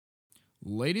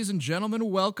Ladies and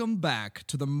gentlemen, welcome back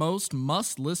to the most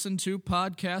must-listen-to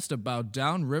podcast about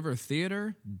Downriver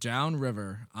Theater,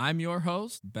 Downriver. I'm your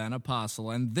host, Ben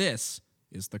Apostle, and this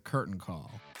is The Curtain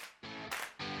Call.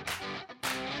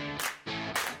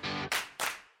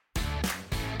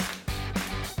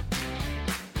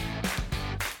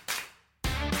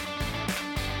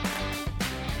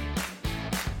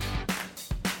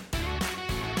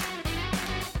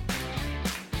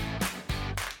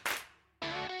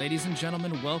 Ladies and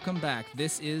gentlemen, welcome back.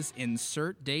 This is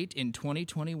Insert Date in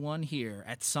 2021 here,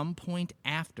 at some point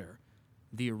after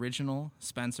the original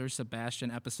Spencer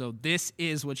Sebastian episode. This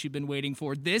is what you've been waiting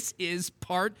for. This is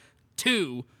part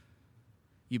 2.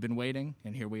 You've been waiting,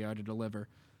 and here we are to deliver.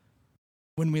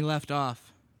 When we left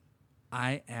off,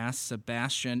 I asked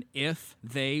Sebastian if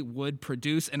they would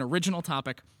produce an original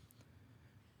topic.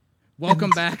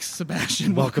 Welcome back,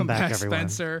 Sebastian. Welcome back, everyone.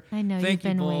 Spencer. I know Thank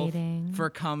you've been you both waiting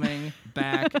for coming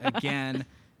back again.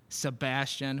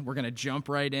 Sebastian, we're going to jump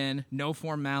right in. No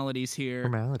formalities here.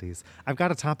 Formalities. I've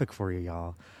got a topic for you,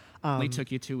 y'all. Only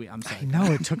took you 2 weeks. I'm sorry. I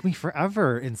know, it took me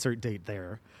forever. Insert date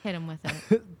there. Hit him with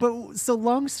it. But so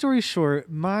long story short,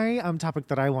 my topic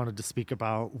that I wanted to speak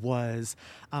about was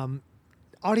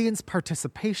audience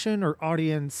participation or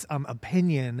audience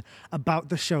opinion about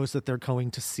the shows that they're going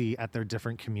to see at their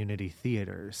different community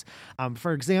theaters.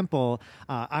 For example,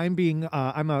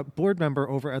 I'm a board member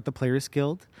over at the Players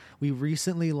Guild. We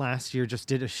recently last year just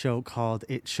did a show called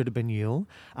It Should Have Been You.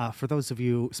 For those of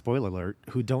you, spoiler alert,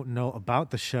 who don't know about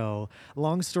the show,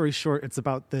 long story short, it's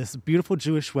about this beautiful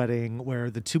Jewish wedding where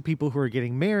the two people who are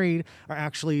getting married are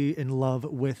actually in love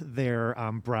with their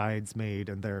bridesmaid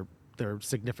and their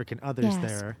significant others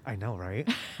there. I know, right?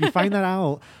 You find that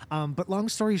out. But long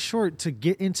story short, to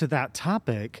get into that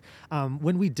topic,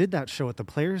 when we did that show at the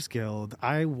Players Guild,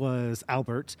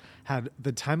 Albert, had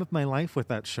the time of my life with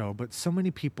that show, but so many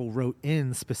people wrote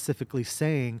in specifically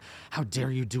saying, how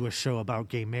dare you do a show about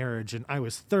gay marriage? And I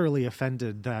was thoroughly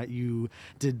offended that you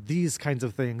did these kinds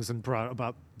of things and brought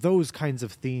about those kinds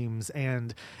of themes.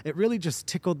 And it really just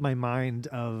tickled my mind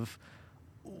of,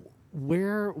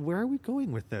 where are we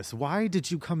going with this? Why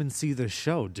did you come and see this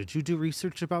show? Did you do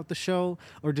research about the show,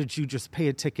 or did you just pay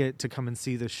a ticket to come and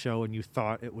see this show and you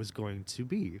thought it was going to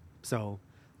be? So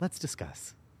let's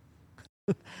discuss.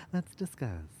 Let's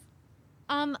discuss.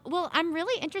 Well, I'm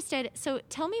really interested. So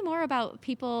tell me more about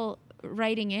people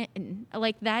writing in.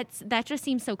 Like that just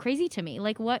seems so crazy to me.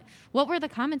 Like what were the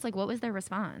comments? Like what was their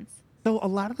response? So a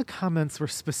lot of the comments were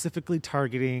specifically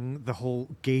targeting the whole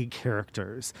gay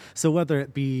characters. So whether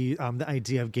it be the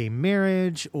idea of gay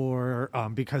marriage or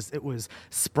because it was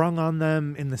sprung on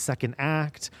them in the second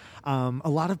act, a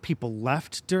lot of people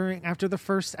left after the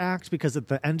first act because at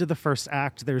the end of the first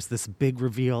act, there's this big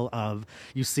reveal of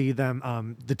you see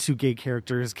them, the two gay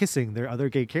characters kissing their other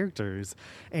gay characters.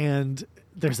 And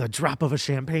there's a drop of a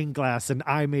champagne glass, and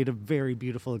I made a very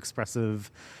beautiful,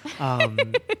 expressive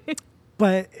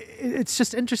But it's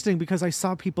just interesting because I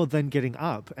saw people then getting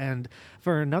up. And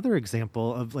for another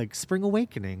example of like Spring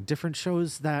Awakening, different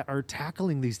shows that are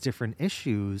tackling these different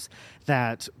issues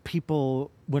that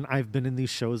people, when I've been in these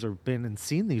shows or been and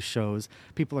seen these shows,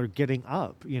 people are getting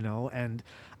up, and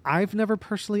I've never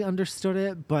personally understood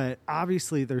it, but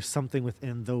obviously there's something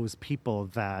within those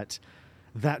people that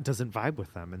doesn't vibe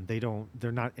with them, and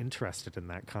they're not interested in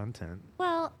that content.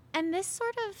 Well, and this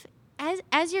sort of,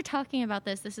 as you're talking about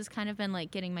this has kind of been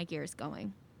like getting my gears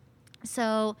going.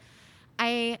 So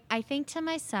I think to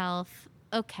myself,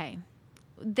 okay,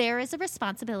 there is a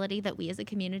responsibility that we as a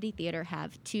community theater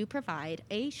have to provide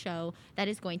a show that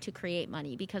is going to create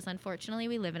money, because unfortunately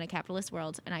we live in a capitalist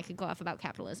world, and I could go off about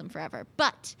capitalism forever.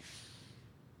 But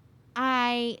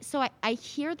I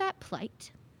hear that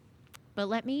plight, but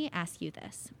let me ask you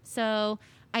this. So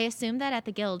I assume that at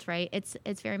the Guild, right,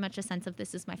 it's very much a sense of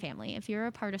this is my family. If you're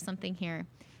a part of something here,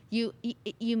 you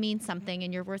mean something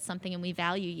and you're worth something and we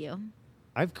value you.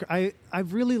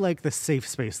 I've really liked the safe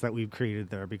space that we've created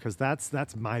there, because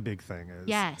that's my big thing.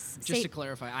 Yes. Just to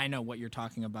clarify, I know what you're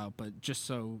talking about, but just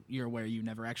so you're aware, you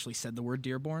never actually said the word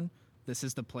Dearborn. This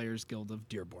is the Players Guild of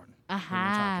Dearborn. That we're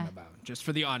talking about, just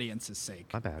for the audience's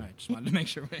sake. My bad. I just wanted to make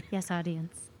sure. Yes,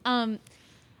 audience.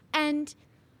 And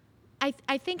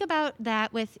I think about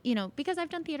that with, because I've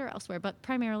done theater elsewhere, but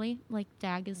primarily, like,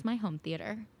 DAG is my home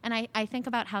theater. And I think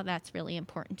about how that's really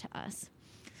important to us.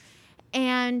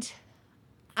 And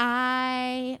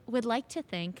I would like to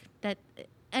think that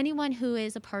anyone who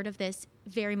is a part of this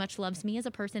very much loves me as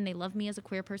a person. They love me as a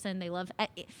queer person. They love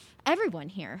everyone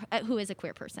here who is a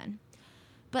queer person.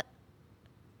 But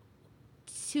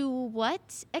to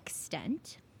what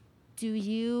extent do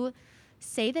you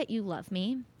say that you love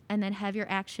me and then have your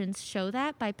actions show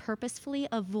that by purposefully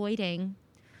avoiding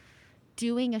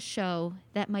doing a show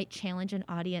that might challenge an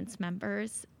audience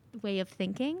member's way of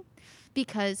thinking.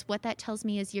 Because what that tells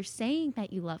me is you're saying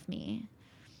that you love me,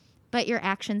 but your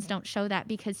actions don't show that,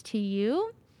 because to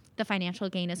you, the financial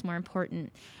gain is more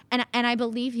important. And I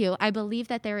believe you. I believe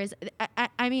that there is,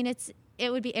 I mean, it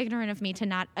would be ignorant of me to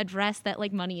not address that,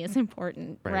 like, money is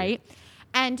important, right?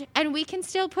 And we can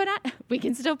still put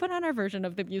on our version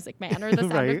of The Music Man or The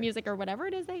Sound of Music or whatever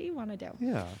it is that you want to do.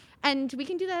 Yeah. And we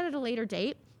can do that at a later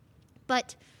date,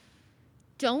 but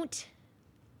don't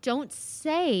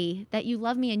say that you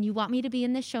love me and you want me to be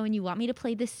in this show and you want me to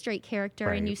play this straight character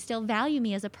and you still value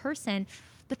me as a person,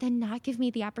 but then not give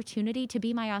me the opportunity to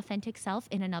be my authentic self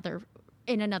in another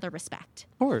respect.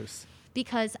 Of course.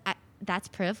 Because that's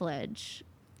privilege.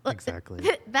 Exactly.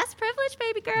 That's privilege,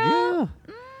 baby girl.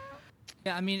 Yeah.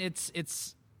 Yeah, I mean,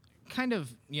 it's kind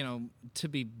of, to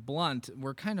be blunt,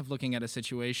 we're kind of looking at a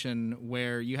situation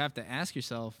where you have to ask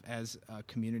yourself, as a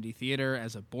community theater,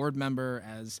 as a board member,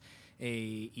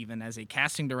 even as a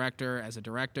casting director, as a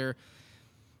director,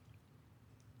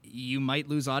 you might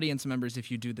lose audience members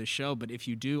if you do this show, but if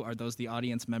you do, are those the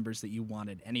audience members that you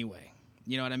wanted anyway?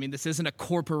 You know what I mean? This isn't a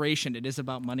corporation. It is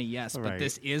about money, yes, but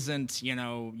this isn't,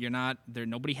 you're not there.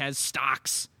 Nobody has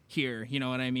stocks here. You know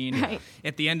what I mean? Right.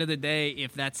 At the end of the day,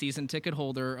 if that season ticket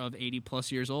holder of 80 plus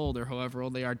years old or however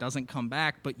old they are doesn't come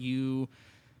back, but you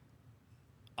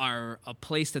are a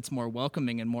place that's more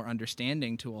welcoming and more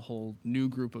understanding to a whole new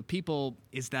group of people,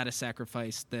 is that a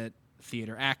sacrifice that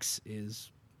Theater X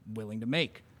is willing to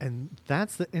make? And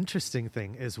that's the interesting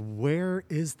thing, is where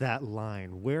is that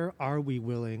line? Where are we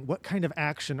willing? What kind of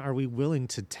action are we willing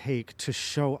to take to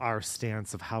show our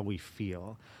stance of how we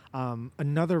feel?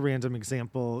 Another random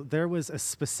example, there was a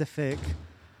specific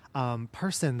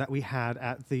person that we had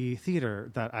at the theater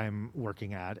that I'm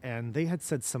working at, and they had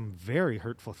said some very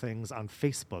hurtful things on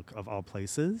Facebook, of all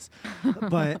places.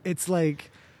 But it's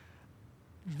like,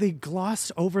 they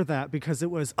glossed over that because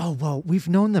it was, oh, well, we've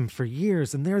known them for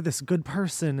years and they're this good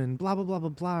person and blah, blah, blah, blah,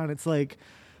 blah. And it's like,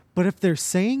 but if they're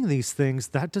saying these things,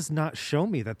 that does not show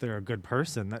me that they're a good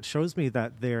person. That shows me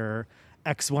that they're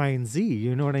X, Y, and Z.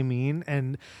 You know what I mean?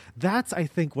 And that's, I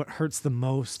think, what hurts the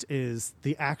most, is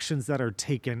the actions that are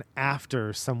taken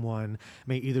after someone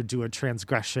may either do a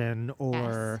transgression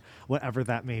or whatever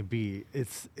that may be.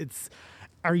 It's,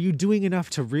 are you doing enough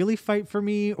to really fight for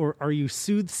me, or are you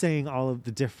soothsaying all of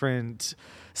the different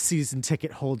season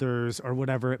ticket holders or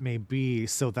whatever it may be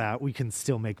so that we can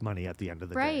still make money at the end of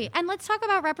the day? Right. And let's talk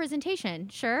about representation.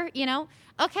 Sure.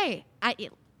 Okay,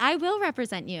 I will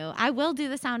represent you. I will do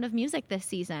The Sound of Music this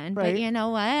season. Right. But you know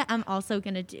what? I'm also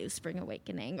going to do Spring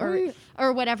Awakening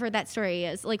or whatever that story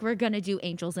is. Like, we're going to do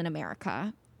Angels in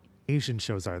America. Asian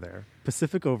shows are there.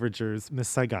 Pacific Overtures, Miss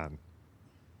Saigon.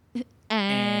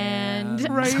 And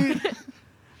right.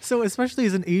 So especially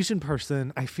as an Asian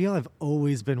person, I feel I've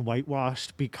always been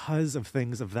whitewashed because of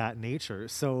things of that nature.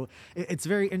 So it's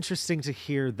very interesting to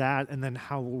hear that, and then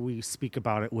how we speak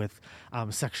about it with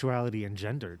sexuality and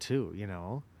gender too,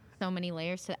 so many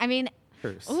layers to, I mean,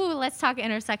 First. ooh, let's talk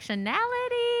intersectionality.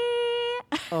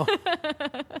 Oh.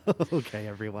 Okay,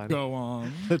 everyone. Go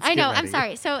on. Let's I know. get I'm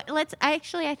ready. sorry. So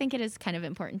I think it is kind of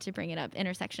important to bring it up,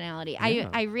 intersectionality. Yeah.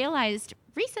 I realized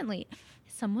recently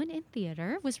someone in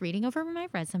theater was reading over my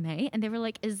resume and they were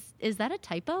like, is that a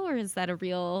typo or is that a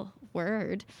real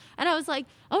word? And I was like,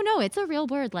 oh no, it's a real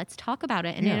word. Let's talk about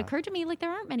it. And it occurred to me, like, there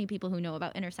aren't many people who know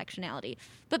about intersectionality.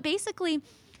 But basically,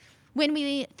 when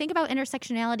we think about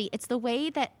intersectionality, it's the way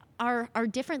that our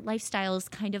different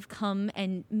lifestyles kind of come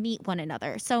and meet one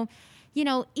another. So,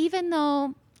 even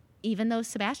though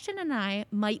Sebastian and I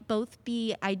might both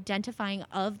be identifying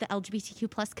of the LGBTQ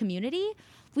plus community,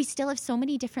 we still have so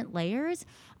many different layers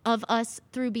of us,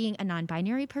 through being a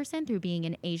non-binary person, through being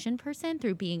an Asian person,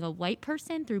 through being a white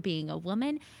person, through being a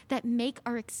woman, that make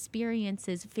our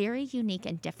experiences very unique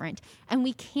and different. And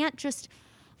we can't just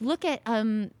look at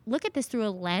this through a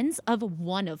lens of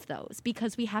one of those,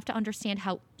 because we have to understand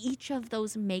how each of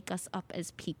those make us up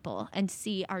as people and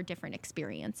see our different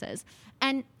experiences.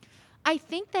 And I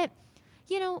think that,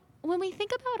 when we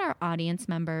think about our audience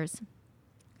members,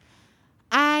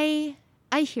 I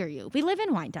hear you. We live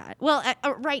in Wyandotte. Well,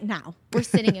 right now, we're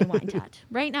sitting in Wyandotte.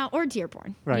 Right now, or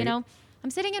Dearborn. Right.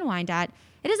 I'm sitting in Wyandotte.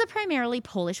 It is a primarily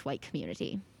Polish white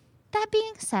community. That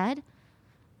being said,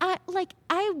 I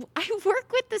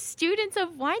work with the students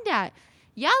of Wyandotte.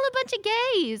 Y'all a bunch of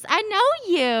gays. I know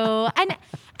you.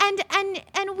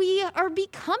 And we are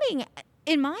becoming,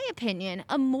 in my opinion,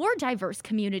 a more diverse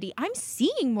community. I'm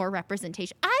seeing more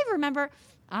representation. I remember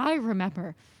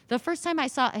the first time I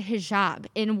saw a hijab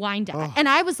in Wyandotte, and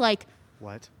I was like,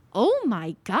 What? oh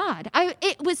my God.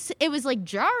 It was like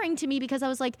jarring to me because I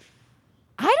was like,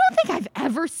 I don't think I've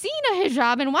ever seen a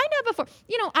hijab and windab before.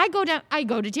 You know, I go to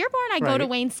Dearborn, I go to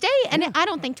Wayne State, and I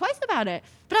don't think twice about it.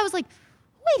 But I was like,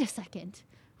 wait a second.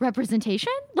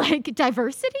 Representation? Like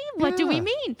diversity? What do we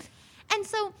mean? And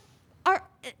so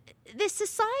this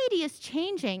society is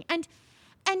changing. And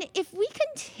if we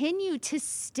continue to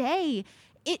stay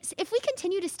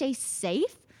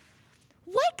safe,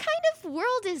 what kind of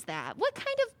world is that? What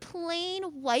kind of plain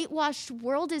whitewashed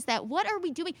world is that? What are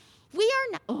we doing? We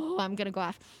are not, I'm going to go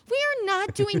off. We are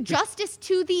not doing justice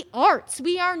to the arts.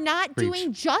 We are not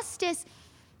doing justice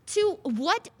to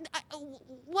what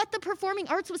the performing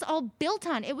arts was all built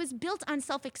on. It was built on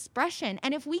self-expression.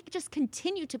 And if we just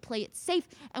continue to play it safe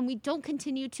and we don't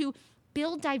continue to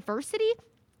build diversity,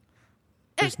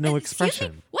 there's no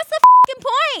expression. Me, what's the fucking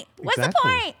point? What's the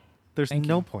point? There's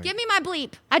no point. Give me my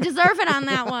bleep. I deserve it on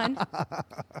that one.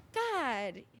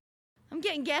 God. I'm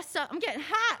getting gassed up. I'm getting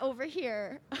hot over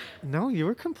here. No, you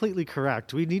were completely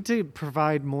correct. We need to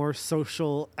provide more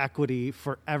social equity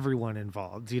for everyone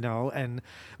involved, and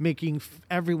making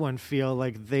everyone feel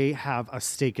like they have a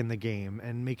stake in the game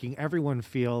and making everyone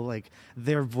feel like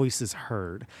their voice is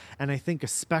heard. And I think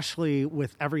especially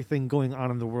with everything going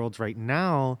on in the world right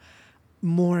now,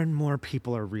 more and more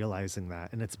people are realizing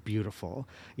that, and it's beautiful.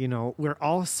 We're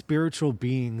all spiritual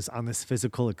beings on this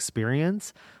physical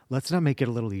experience. Let's not make it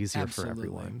a little easier for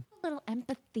everyone. A little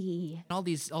empathy. All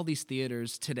these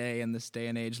theaters today in this day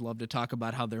and age love to talk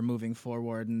about how they're moving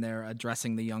forward and they're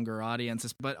addressing the younger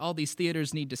audiences. But all these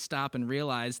theaters need to stop and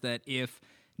realize that if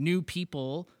new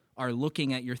people are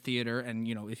looking at your theater and,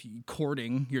 if you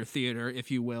courting your theater,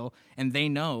 if you will, and they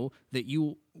know that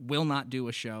you will not do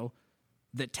a show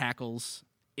that tackles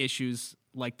issues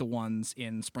like the ones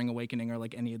in Spring Awakening or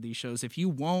like any of these shows, if you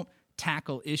won't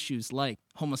tackle issues like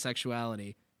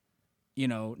homosexuality,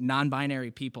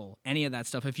 non-binary people, any of that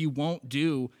stuff, if you won't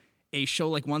do a show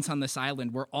like Once on This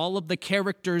Island where all of the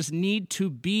characters need to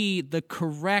be the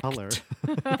correct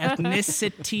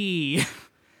ethnicity,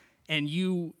 and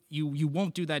you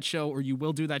won't do that show, or you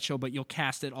will do that show, but you'll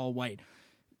cast it all white,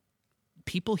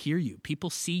 people hear you, people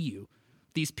see you.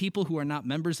 These people who are not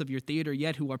members of your theater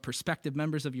yet, who are prospective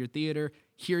members of your theater,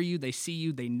 hear you, they see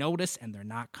you, they notice, and they're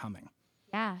not coming.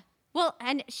 Yeah. Well,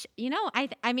 and,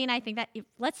 I think that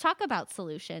let's talk about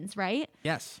solutions, right?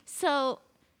 Yes. So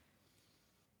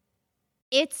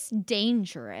it's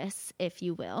dangerous, if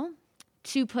you will,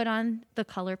 to put on the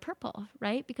color purple,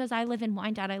 right? Because I live in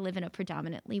Wyandotte, I live in a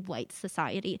predominantly white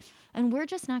society, and we're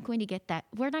just not going to get that.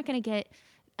 We're not going to get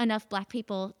enough Black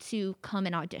people to come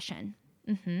and audition.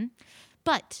 Mm-hmm.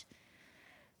 But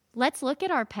let's look at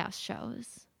our past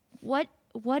shows. What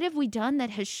have we done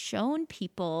that has shown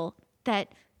people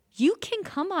that you can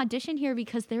come audition here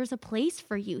because there's a place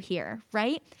for you here,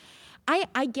 right?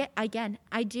 I get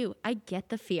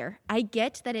the fear. I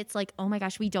get that it's like, oh my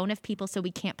gosh, we don't have people, so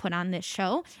we can't put on this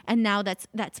show. And now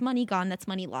that's money gone, that's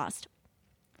money lost.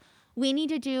 We need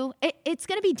to do, it's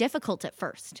going to be difficult at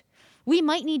first. We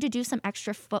might need to do some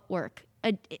extra footwork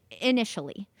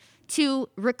initially to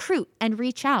recruit and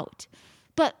reach out.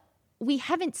 But we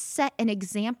haven't set an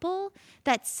example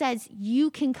that says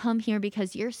you can come here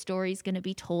because your story is going to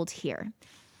be told here.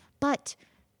 But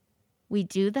we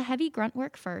do the heavy grunt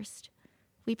work first.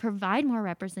 We provide more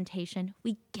representation.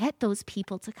 We get those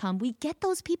people to come. We get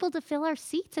those people to fill our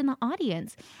seats in the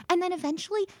audience. And then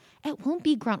eventually it won't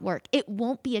be grunt work. It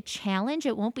won't be a challenge.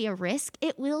 It won't be a risk.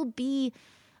 It will be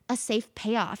a safe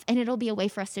payoff, and it'll be a way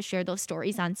for us to share those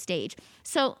stories on stage.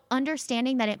 So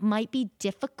understanding that it might be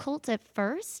difficult at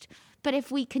first, but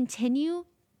if we continue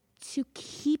to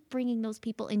keep bringing those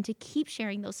people in, to keep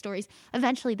sharing those stories,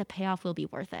 eventually the payoff will be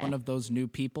worth it. One of those new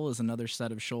people is another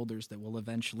set of shoulders that will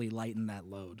eventually lighten that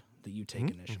load that you take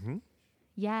initially. Mm-hmm.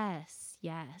 Yes.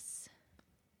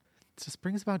 It just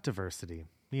brings about diversity.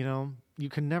 You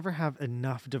can never have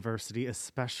enough diversity,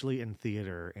 especially in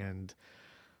theater. And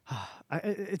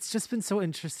it's just been so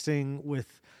interesting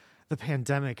with the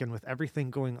pandemic and with everything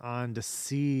going on to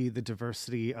see the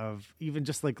diversity of even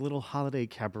just like little holiday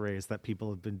cabarets that people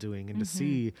have been doing, and to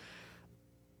see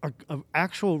an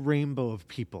actual rainbow of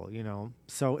people,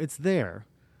 So it's there.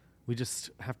 We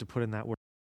just have to put in that work.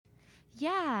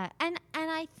 Yeah. And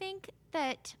I think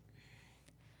that,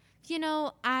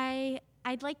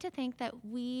 I'd like to think that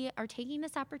we are taking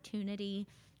this opportunity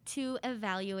to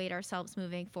evaluate ourselves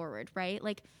moving forward, right?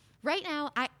 Like right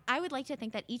now, I would like to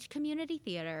think that each community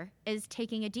theater is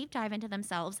taking a deep dive into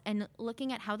themselves and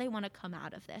looking at how they want to come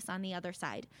out of this on the other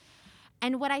side.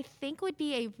 And what I think would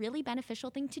be a really beneficial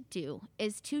thing to do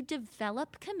is to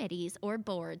develop committees or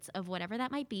boards of whatever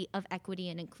that might be of equity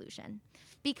and inclusion.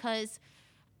 Because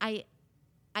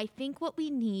I think what we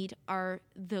need are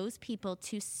those people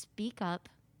to speak up,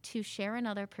 to share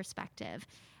another perspective,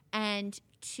 and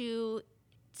to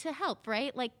help,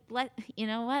 right? Like, you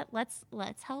know what? Let's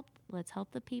help. Let's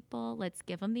help the people. Let's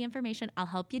give them the information. I'll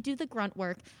help you do the grunt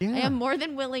work. Yeah. I am more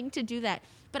than willing to do that.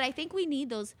 But I think we need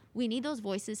those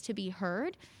voices to be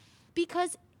heard,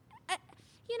 because,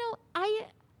 you know, I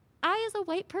as a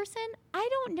white person, I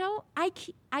don't know. I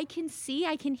can see,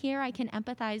 I can hear, I can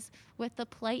empathize with the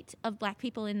plight of Black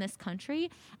people in this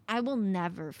country. I will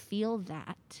never feel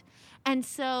that. And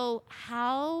so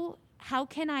how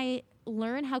can I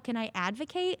learn? How can I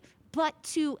advocate? But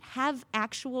to have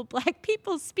actual Black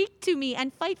people speak to me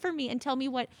and fight for me and tell me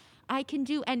what I can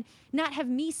do, and not have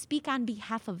me speak on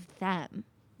behalf of them.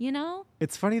 You know?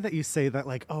 It's funny that you say that,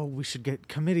 like, oh, we should get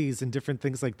committees and different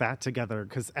things like that together,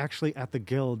 because actually at the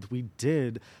Guild, we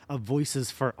did a Voices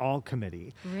for All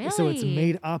committee. Really? So it's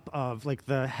made up of, like,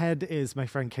 the head is my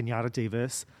friend Kenyatta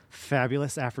Davis,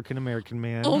 fabulous African-American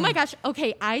man. Oh my gosh.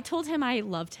 Okay, I told him I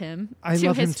loved him I to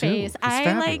love his him too. face. He's I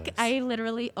fabulous.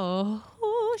 literally,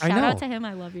 I shout out know. to him.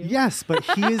 I love you. Yes, but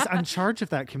he is in charge of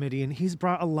that committee, and he's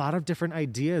brought a lot of different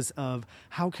ideas of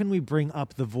how can we bring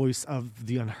up the voice of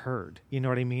the unheard. You know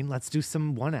what I mean? Let's do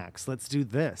some one-acts. Let's do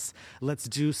this. Let's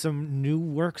do some new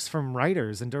works from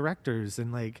writers and directors,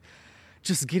 and like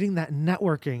just getting that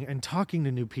networking and talking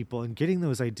to new people and getting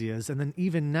those ideas. And then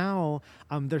even now,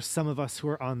 there's some of us who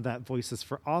are on that Voices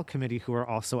for All committee who are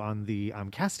also on the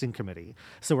casting committee.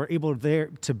 So we're able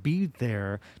to be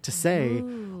there to say,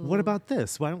 what about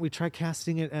this? Why don't we try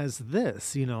casting it as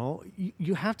this? You know,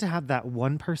 you have to have that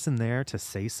one person there to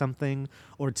say something,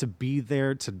 or to be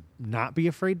there to not be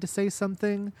afraid to say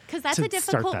something. 'Cause that's to a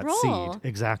difficult start that role. seed.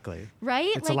 Exactly. Right?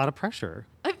 It's a lot of pressure.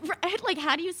 Like,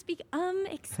 how do you speak?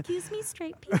 Excuse me,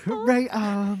 straight people. Right.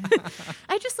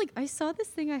 I saw this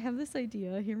thing. I have this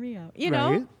idea. Hear me out. You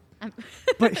know? Right.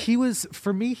 But he was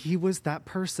that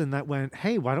person that went,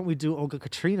 hey, why don't we do Olga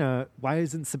Katrina? Why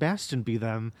isn't Sebastian be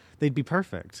them? They'd be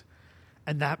perfect.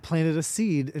 And that planted a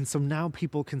seed. And so now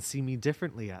people can see me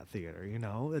differently at theater, you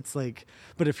know? It's like,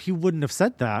 but if he wouldn't have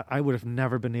said that, I would have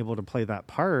never been able to play that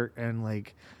part. And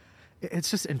like,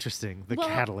 it's just interesting, the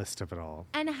catalyst of it all.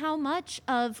 And how much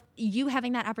of you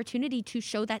having that opportunity to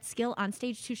show that skill on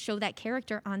stage, to show that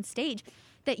character on stage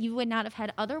that you would not have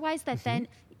had otherwise, that then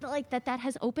like that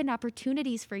has opened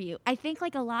opportunities for you. I think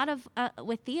like a lot of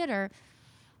with theater,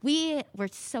 we're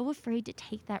so afraid to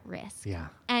take that risk. Yeah.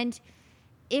 And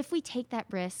if we take that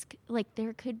risk, like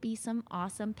there could be some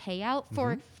awesome payout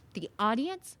for the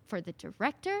audience, for the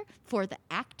director, for the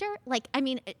actor. Like, I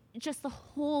mean, just the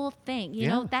whole thing, you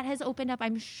know, that has opened up,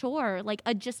 I'm sure, like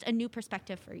just a new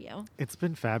perspective for you. It's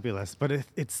been fabulous, but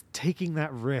it's taking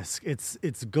that risk.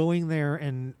 It's going there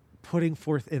and putting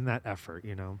forth in that effort,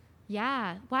 you know?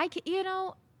 Yeah. Why, you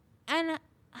know, and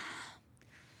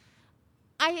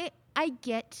I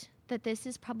get that this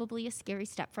is probably a scary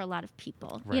step for a lot of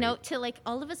people, you know, to like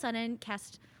all of a sudden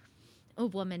cast a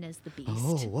woman as the Beast.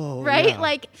 Oh, whoa, right? yeah.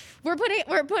 Like we're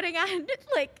putting on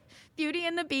like Beauty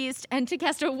and the Beast, and to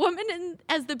cast a woman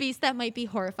as the Beast, that might be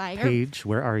horrifying. Paige,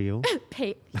 where are you?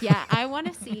 Yeah, I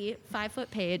want to see 5-foot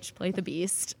Paige play the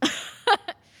Beast.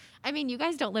 I mean, you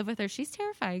guys don't live with her. She's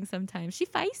terrifying sometimes. She's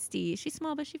feisty. She's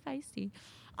small, but she's feisty.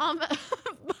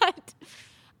 But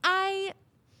I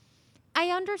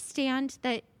understand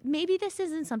that maybe this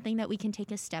isn't something that we can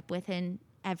take a step with in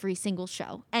every single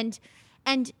show. And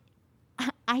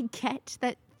I get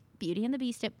that Beauty and the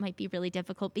Beast, it might be really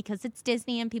difficult because it's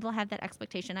Disney and people have that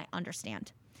expectation. I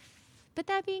understand. But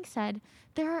that being said,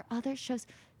 there are other shows.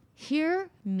 Hear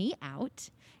me out.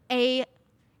 A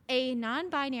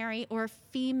non-binary or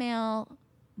female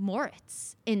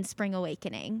Moritz in Spring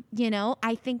Awakening. You know,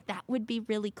 I think that would be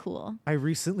really cool. I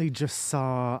recently just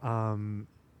saw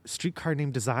Streetcar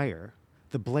Named Desire.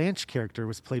 The Blanche character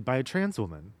was played by a trans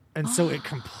woman. And so it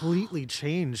completely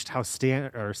changed how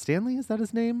Stanley, is that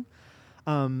his name?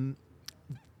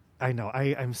 I know,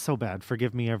 I'm so bad.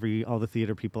 Forgive me, all the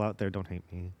theater people out there. Don't hate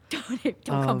me.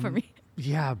 Don't come for me.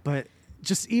 Yeah, but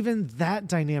just even that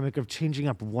dynamic of changing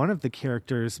up one of the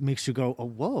characters makes you go, oh,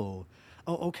 whoa.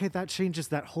 Oh, okay, that changes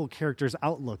that whole character's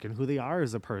outlook and who they are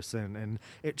as a person. And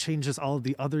it changes all of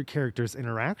the other characters'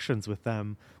 interactions with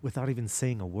them without even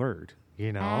saying a word,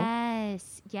 you know?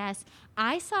 Yes.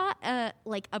 I saw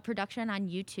a production on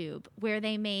YouTube where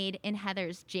they made In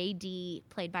Heathers JD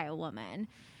played by a woman.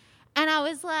 And I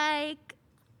was like,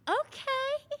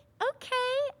 okay,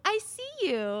 I see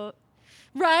you.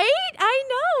 Right? I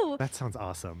know. That sounds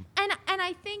awesome. And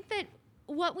I think that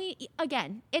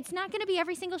it's not going to be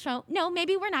every single show. No,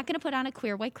 maybe we're not going to put on a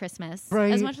queer white Christmas.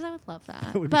 Right. As much as I would love that.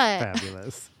 That would be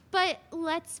fabulous. But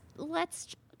let's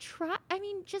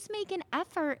just make an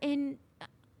effort in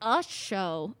a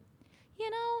show.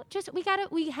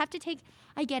 We have to take,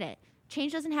 I get it.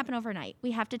 Change doesn't happen overnight.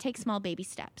 We have to take small baby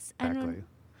steps. Exactly. And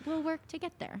we'll work to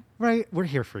get there. Right. We're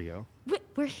here for you.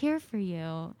 We're here for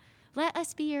you. Let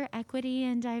us be your equity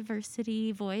and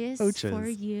diversity voice Coaches. for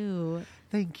you.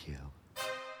 Thank you.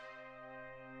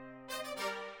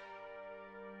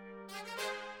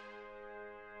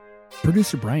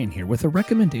 Producer Brian here with a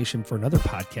recommendation for another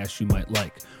podcast you might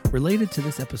like. Related to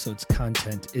this episode's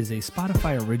content is a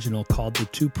Spotify original called The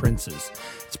Two Princes.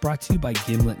 It's brought to you by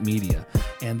Gimlet Media,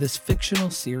 and this fictional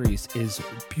series is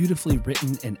beautifully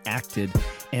written and acted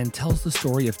and tells the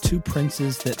story of two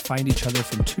princes that find each other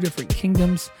from two different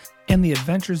kingdoms and the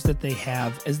adventures that they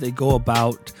have as they go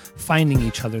about finding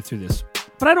each other through this.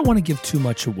 But I don't want to give too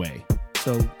much away.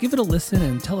 So give it a listen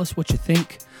and tell us what you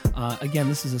think. Again,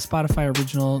 this is a Spotify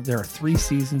original. There are 3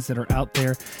 seasons that are out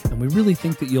there, and we really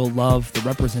think that you'll love the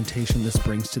representation this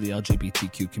brings to the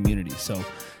LGBTQ community. So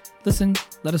listen,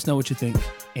 let us know what you think,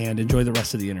 and enjoy the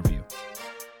rest of the interview.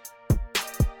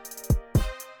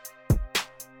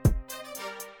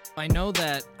 I know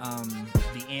that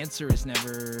the answer is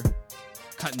never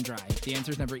cut and dry. The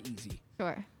answer is never easy.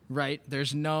 Sure. Right?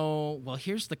 There's no, well,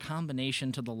 here's the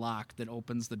combination to the lock that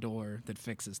opens the door that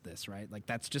fixes this, right? Like,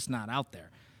 that's just not out there.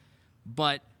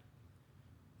 But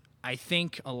I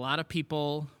think a lot of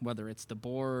people, whether it's the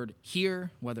board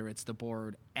here, whether it's the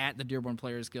board at the Dearborn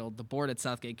Players Guild, the board at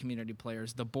Southgate Community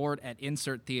Players, the board at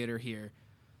Insert Theater here,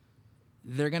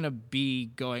 they're going to be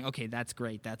going, okay, that's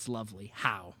great, that's lovely.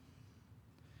 How?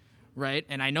 Right?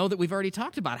 And I know that we've already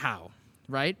talked about how,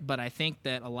 right? But I think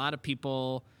that a lot of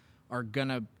people are going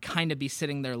to kind of be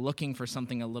sitting there looking for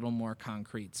something a little more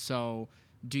concrete. So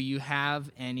do you have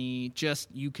any,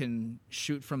 you can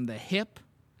shoot from the hip.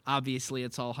 Obviously,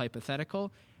 it's all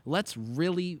hypothetical. Let's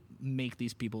really make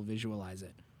these people visualize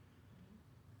it.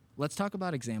 Let's talk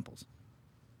about examples.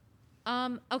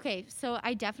 Okay, so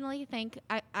I definitely think,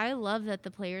 I love that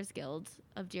the Players Guild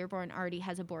of Dearborn already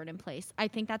has a board in place. I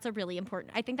think that's a really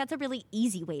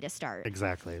easy way to start.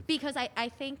 Exactly. Because I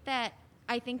think that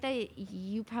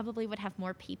you probably would have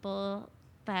more people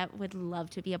that would love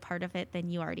to be a part of it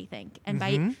than you already think. And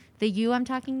by the you I'm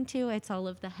talking to, it's all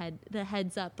of the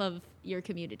heads up of your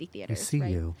community theaters. I see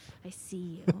right? you. I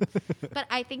see you. But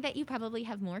I think that you probably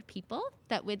have more people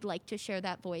that would like to share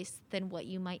that voice than what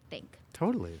you might think.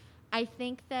 Totally. I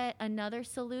think that another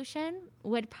solution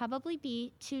would probably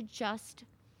be to just,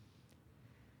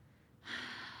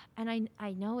 and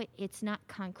I know it's not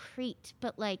concrete,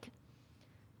 but like,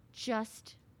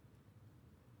 just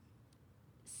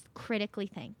critically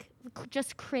think.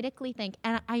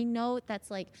 And I know that's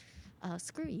like,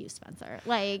 screw you, Spencer.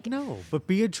 Like, no, but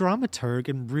be a dramaturg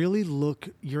and really look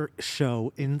your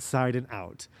show inside and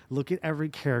out. Look at every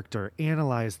character,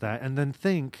 analyze that, and then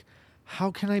think,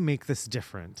 how can I make this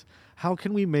different? How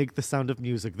can we make The Sound of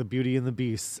Music, The Beauty and the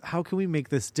Beast? How can we make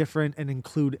this different and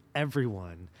include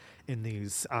everyone in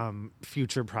these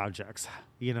future projects?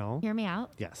 You know? Hear me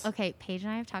out? Yes. Okay, Paige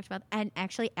and I have talked about, and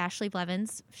actually Ashley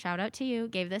Blevins, shout out to you,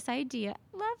 gave this idea.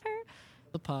 Love her.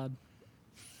 The pod.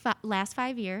 Last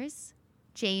 5 years,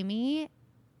 Jamie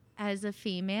as a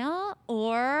female,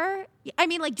 or I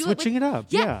mean, like, do switching it up.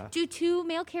 Yeah. Do 2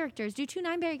 male characters. Do 2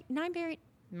 non-binary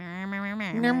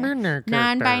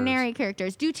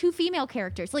characters. Do 2 female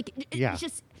characters. Like,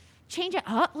 just change it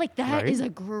up. Like, that is a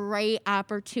great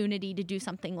opportunity to do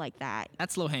something like that.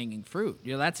 That's low-hanging fruit.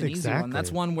 That's an easy one.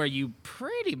 That's one where you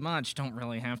pretty much don't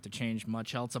really have to change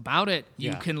much else about it.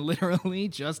 You can literally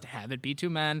just have it be 2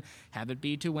 men, have it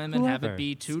be 2 women, have it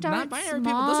be 2 non-binary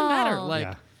people. It doesn't matter.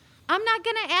 Like, I'm not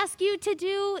going to ask you to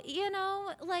do,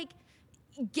 like,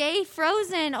 gay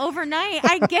Frozen overnight.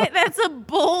 I get that's a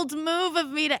bold move of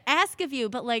me to ask of you,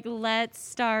 but like, let's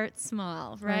start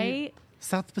small, right?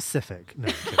 South Pacific. No,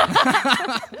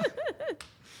 I'm kidding.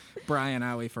 Brian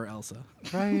Owie for Elsa.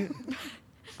 Right.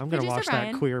 I'm going to wash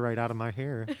that queer right out of my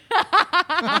hair.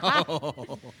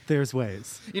 There's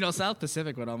ways. South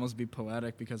Pacific would almost be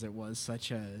poetic because it was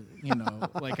such a,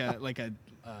 like a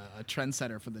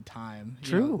trendsetter for the time.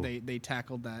 True. They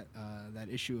tackled that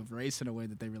issue of race in a way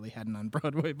that they really hadn't on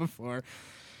Broadway before.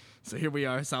 So here we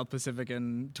are, South Pacific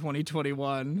in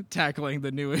 2021, tackling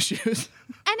the new issues.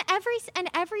 And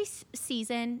every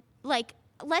season, like,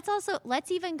 let's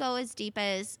even go as deep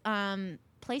as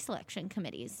play selection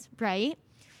committees, right?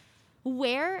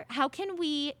 How can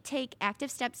we take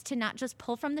active steps to not just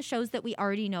pull from the shows that we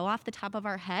already know off the top of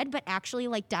our head, but actually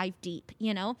like dive deep,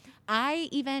 I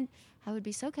even I would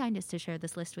be so kind as to share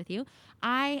this list with you.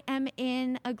 I am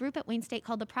in a group at Wayne State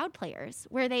called the Proud Players,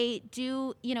 where they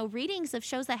do, readings of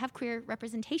shows that have queer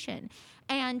representation.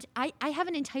 And I have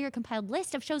an entire compiled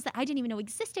list of shows that I didn't even know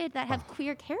existed that have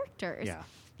queer characters. Yeah.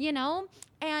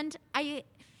 And I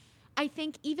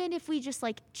think even if we just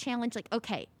challenge,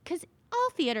 okay, because all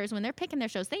theaters, when they're picking their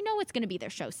shows, they know it's going to be their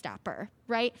showstopper,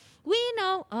 right? We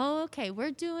know, okay,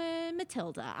 we're doing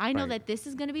Matilda. I know that this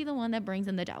is going to be the one that brings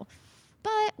in the dough.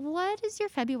 But what does your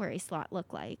February slot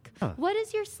look like? What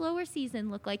does your slower season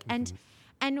look like? And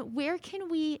where can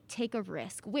we take a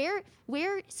risk? Where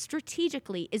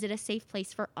strategically is it a safe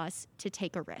place for us to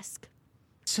take a risk?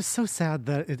 It's just so sad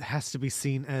that it has to be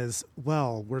seen as,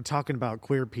 well, we're talking about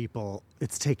queer people.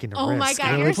 It's taking a risk. Oh my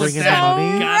God, really you're bringing so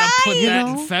money. Gotta put right. that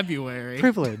in February.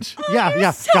 Privilege. Oh, yeah.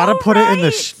 you're so Gotta put it in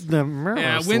right. the mirror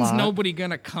Yeah, when's slot. nobody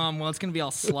gonna come? Well, it's gonna be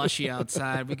all slushy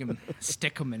outside. We can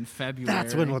stick them in February.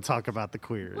 That's when we'll talk about the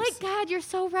queers. My God, you're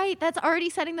so right. That's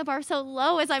already setting the bar so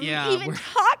low as I'm Yeah, even we're-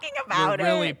 talking about We're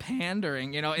really it.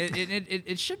 pandering.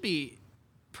 It should be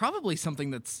probably something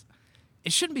that's.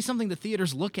 It shouldn't be something the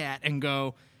theaters look at and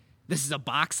go, this is a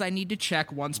box I need to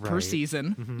check once per Right.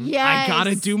 season. Yes. I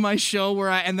gotta do my show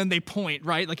and then they point,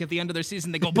 right? Like at the end of their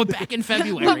season, they go, but back in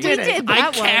February, But we did I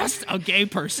that one. cast a gay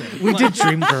person. We did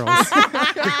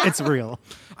Dreamgirls. It's real.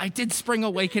 I did Spring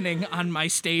Awakening on my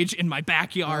stage in my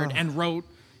backyard and wrote,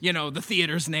 the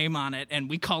theater's name on it,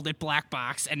 and we called it Black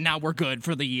Box, and now we're good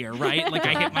for the year, right? Like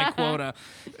I hit my quota.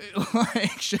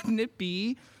 Shouldn't it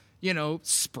be,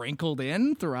 sprinkled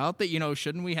in throughout that,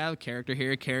 shouldn't we have character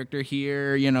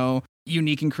here,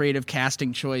 unique and creative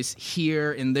casting choice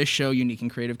here in this show, unique and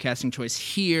creative casting choice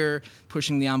here,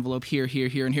 pushing the envelope here,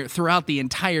 and here throughout the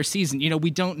entire season.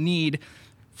 We don't need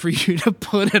for you to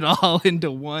put it all into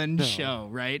one show,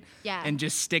 right? Yeah. And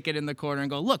just stick it in the corner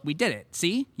and go, look, we did it.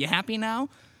 See? You happy now?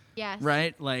 Yes.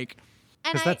 Right? Like,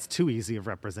 And Because that's too easy of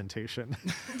representation.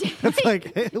 It's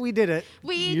like, hey, we did it.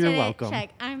 You're did welcome. it. Check.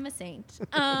 I'm a saint.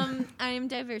 I am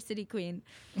diversity queen.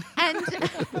 And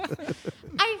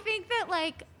I think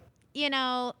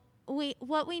that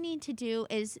what we need to do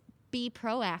is be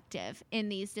proactive in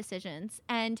these decisions.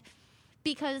 And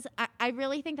because I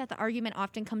really think that the argument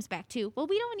often comes back to, well,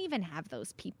 we don't even have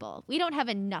those people. We don't have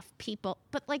enough people.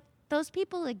 But those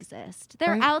people exist.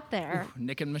 They're Right. out there.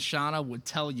 Nick and Mashana would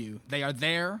tell you they are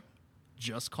there.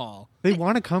 Just call. They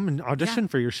want to come and audition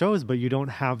for your shows, but you don't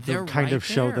have the They're kind right of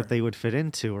show there. that they would fit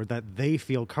into or that they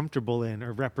feel comfortable in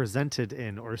or represented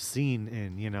in or seen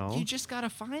in, You just got to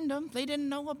find them. They didn't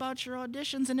know about your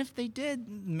auditions, and if they did,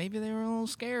 maybe they were a little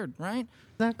scared, right?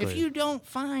 Exactly. If you don't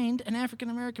find an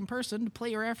African-American person to play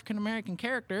your African-American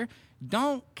character,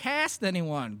 don't cast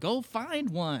anyone. Go find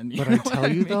one. You But know I what tell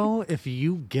you, mean? though, if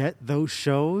you get those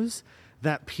shows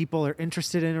that people are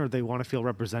interested in or they want to feel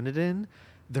represented in,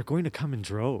 they're going to come in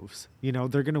droves. They're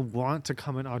going to want to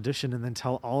come and audition and then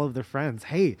tell all of their friends,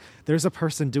 hey, there's a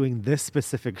person doing this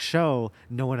specific show.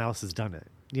 No one else has done it,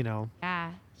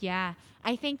 Yeah.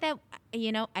 I think that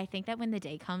when the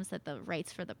day comes that the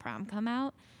rights for the prom come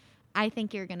out, I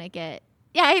think you're going to get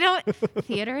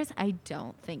theaters, I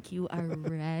don't think you are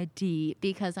ready,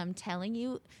 because I'm telling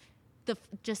you,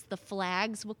 the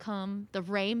flags will come, the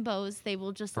rainbows, they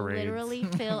will just Parades. literally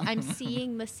fill. I'm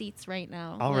seeing the seats right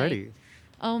now. already.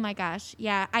 Oh my gosh.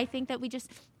 Yeah. I think that we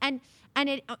just, and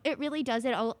it really does.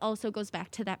 It also goes back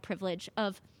to that privilege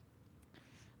of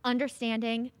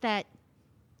understanding that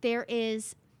there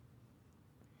is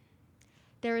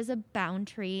a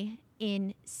boundary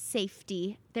in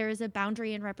safety. There is a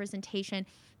boundary in representation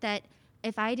that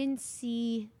if I didn't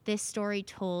see this story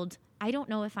told, I don't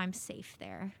know if I'm safe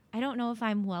there. I don't know if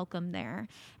I'm welcome there.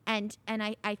 And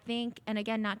I think, and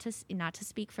again, not to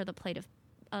speak for the plight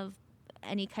of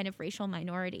any kind of racial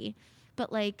minority, but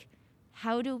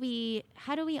how do we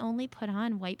only put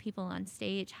on white people on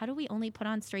stage? How do we only put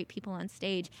on straight people on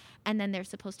stage, and then they're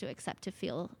supposed to expect to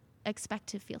feel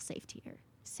safe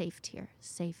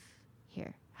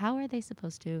here? How are they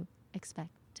supposed to expect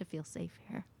to feel safe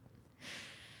here?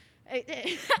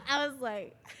 I was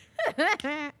like,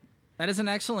 That is an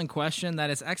excellent question. That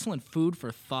is excellent food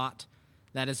for thought.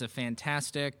 That is a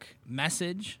fantastic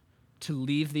message to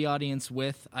leave the audience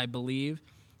with, I believe.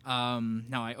 Now,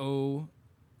 I owe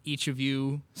each of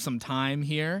you some time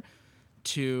here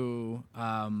to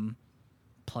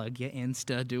plug your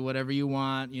Insta, do whatever you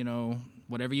want,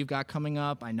 whatever you've got coming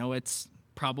up. I know it's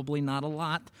probably not a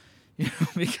lot,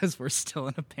 because we're still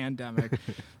in a pandemic.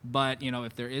 But,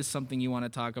 if there is something you want to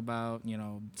talk about,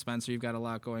 Spencer, you've got a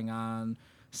lot going on.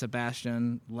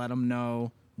 Sebastian, let them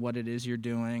know what it is you're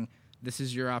doing. This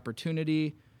is your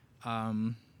opportunity.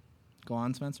 Go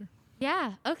on, Spencer.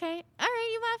 Yeah, okay. All right,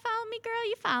 you want to follow me, girl?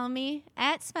 You follow me.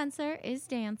 At Spencer is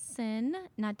dancing,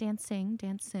 not dancing,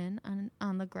 dancing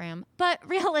on the gram. But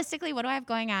realistically, what do I have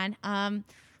going on?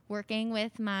 Working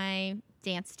with my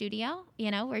dance studio.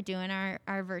 We're doing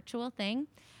our virtual thing.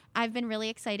 I've been really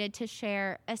excited to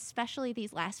share, especially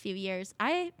these last few years.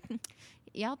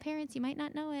 Y'all parents, you might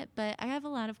not know it, but I have a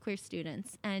lot of queer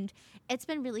students, and it's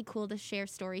been really cool to share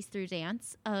stories through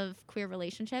dance of queer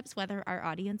relationships, whether our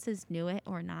audiences knew it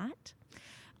or not.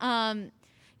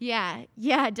 Yeah,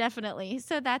 definitely.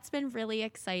 So that's been really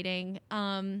exciting.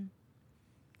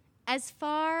 As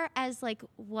far as like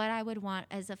what I would want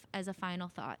as a final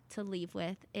thought to leave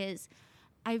with is,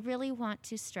 I really want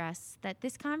to stress that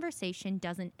this conversation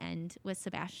doesn't end with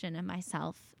Sebastian and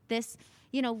myself.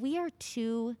 We are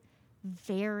two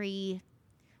very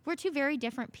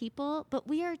different people, but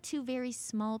we are two very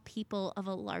small people of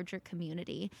a larger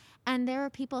community. And there are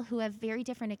people who have very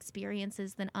different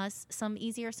experiences than us, some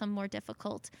easier, some more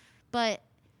difficult. But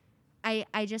I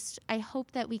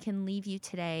hope that we can leave you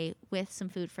today with some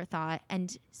food for thought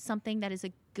and something that is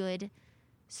a good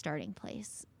starting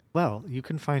place. Well, you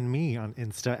can find me on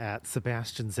Insta at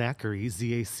Sebastian Zachary,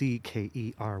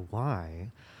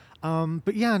 Zackery.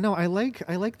 But yeah, no, I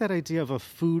like that idea of a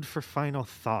food for final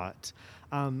thought.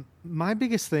 My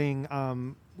biggest thing,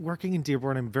 working in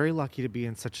Dearborn, I'm very lucky to be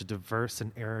in such a diverse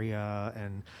area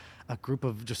and a group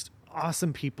of just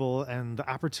awesome people, and the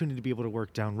opportunity to be able to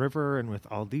work downriver and with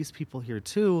all these people here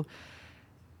too.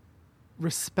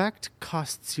 Respect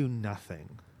costs you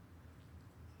nothing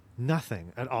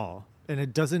at all. And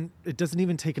it doesn't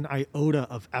even take an iota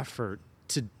of effort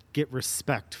to get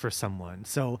respect for someone.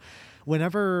 So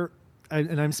whenever,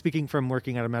 and I'm speaking from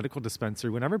working at a medical dispensary,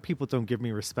 whenever people don't give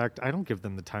me respect, I don't give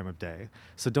them the time of day.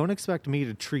 So don't expect me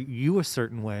to treat you a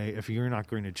certain way if you're not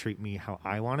going to treat me how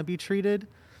I want to be treated.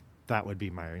 That would be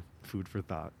my food for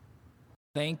thought.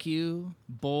 Thank you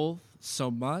both so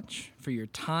much for your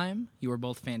time. You were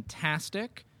both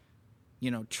fantastic.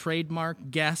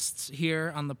 Trademark guests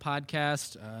here on the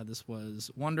podcast. This was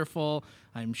wonderful.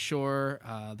 I'm sure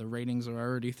the ratings are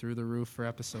already through the roof for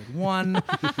episode 1.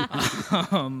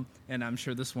 And I'm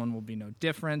sure this one will be no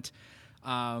different.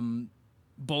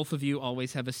 Both of you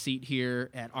always have a seat here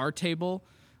at our table.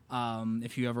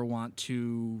 If you ever want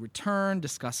to return,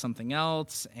 discuss something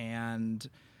else, and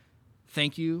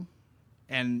thank you.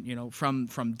 And,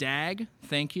 from DAG,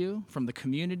 thank you. From the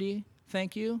community,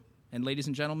 thank you. And ladies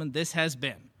and gentlemen, this has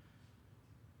been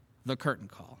The Curtain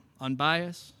Call.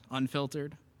 Unbiased,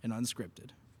 unfiltered, and unscripted.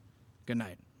 Good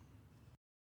night.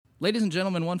 Ladies and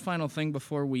gentlemen, one final thing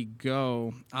before we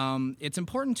go. It's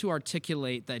important to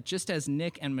articulate that just as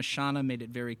Nick and Mashana made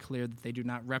it very clear that they do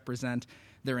not represent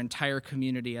their entire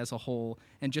community as a whole,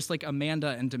 and just like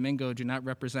Amanda and Domingo do not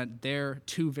represent their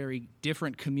two very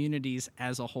different communities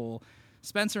as a whole,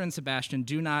 Spencer and Sebastian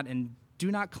do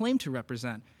not claim to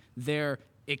represent their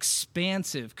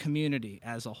expansive community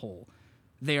as a whole.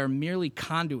 They are merely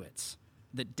conduits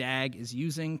that DAG is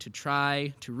using to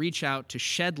try to reach out, to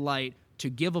shed light, to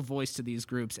give a voice to these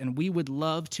groups, and we would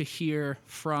love to hear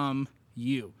from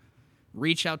you.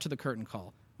 Reach out to The Curtain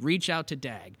Call. Reach out to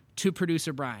DAG, to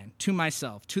producer Brian, to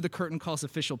myself, to The Curtain Call's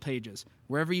official pages.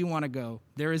 Wherever you want to go,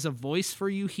 there is a voice for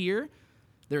you here.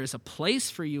 There is a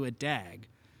place for you at DAG,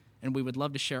 and we would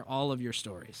love to share all of your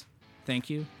stories. Thank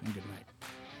you, and good night.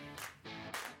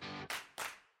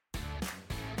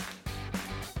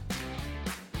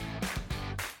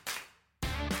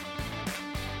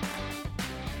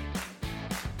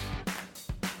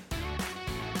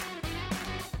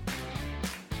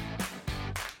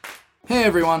 Hey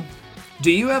everyone,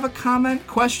 do you have a comment,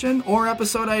 question, or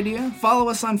episode idea? Follow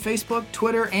us on Facebook,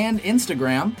 Twitter, and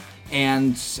Instagram,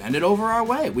 and send it over our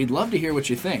way. We'd love to hear what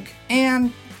you think.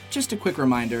 And just a quick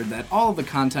reminder that all of the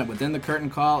content within The Curtain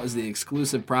Call is the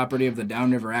exclusive property of the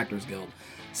Downriver Actors Guild.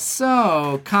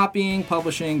 So, copying,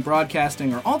 publishing,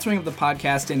 broadcasting, or altering of the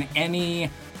podcast in any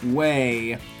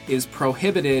way is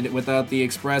prohibited without the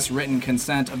express written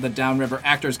consent of the Downriver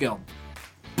Actors Guild.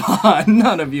 But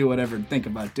none of you would ever think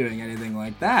about doing anything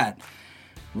like that,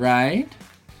 right?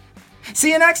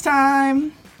 See you next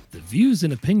time! The views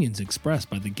and opinions expressed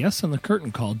by the guests on The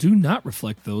Curtain Call do not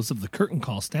reflect those of The Curtain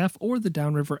Call staff or the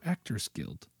Downriver Actors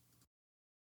Guild.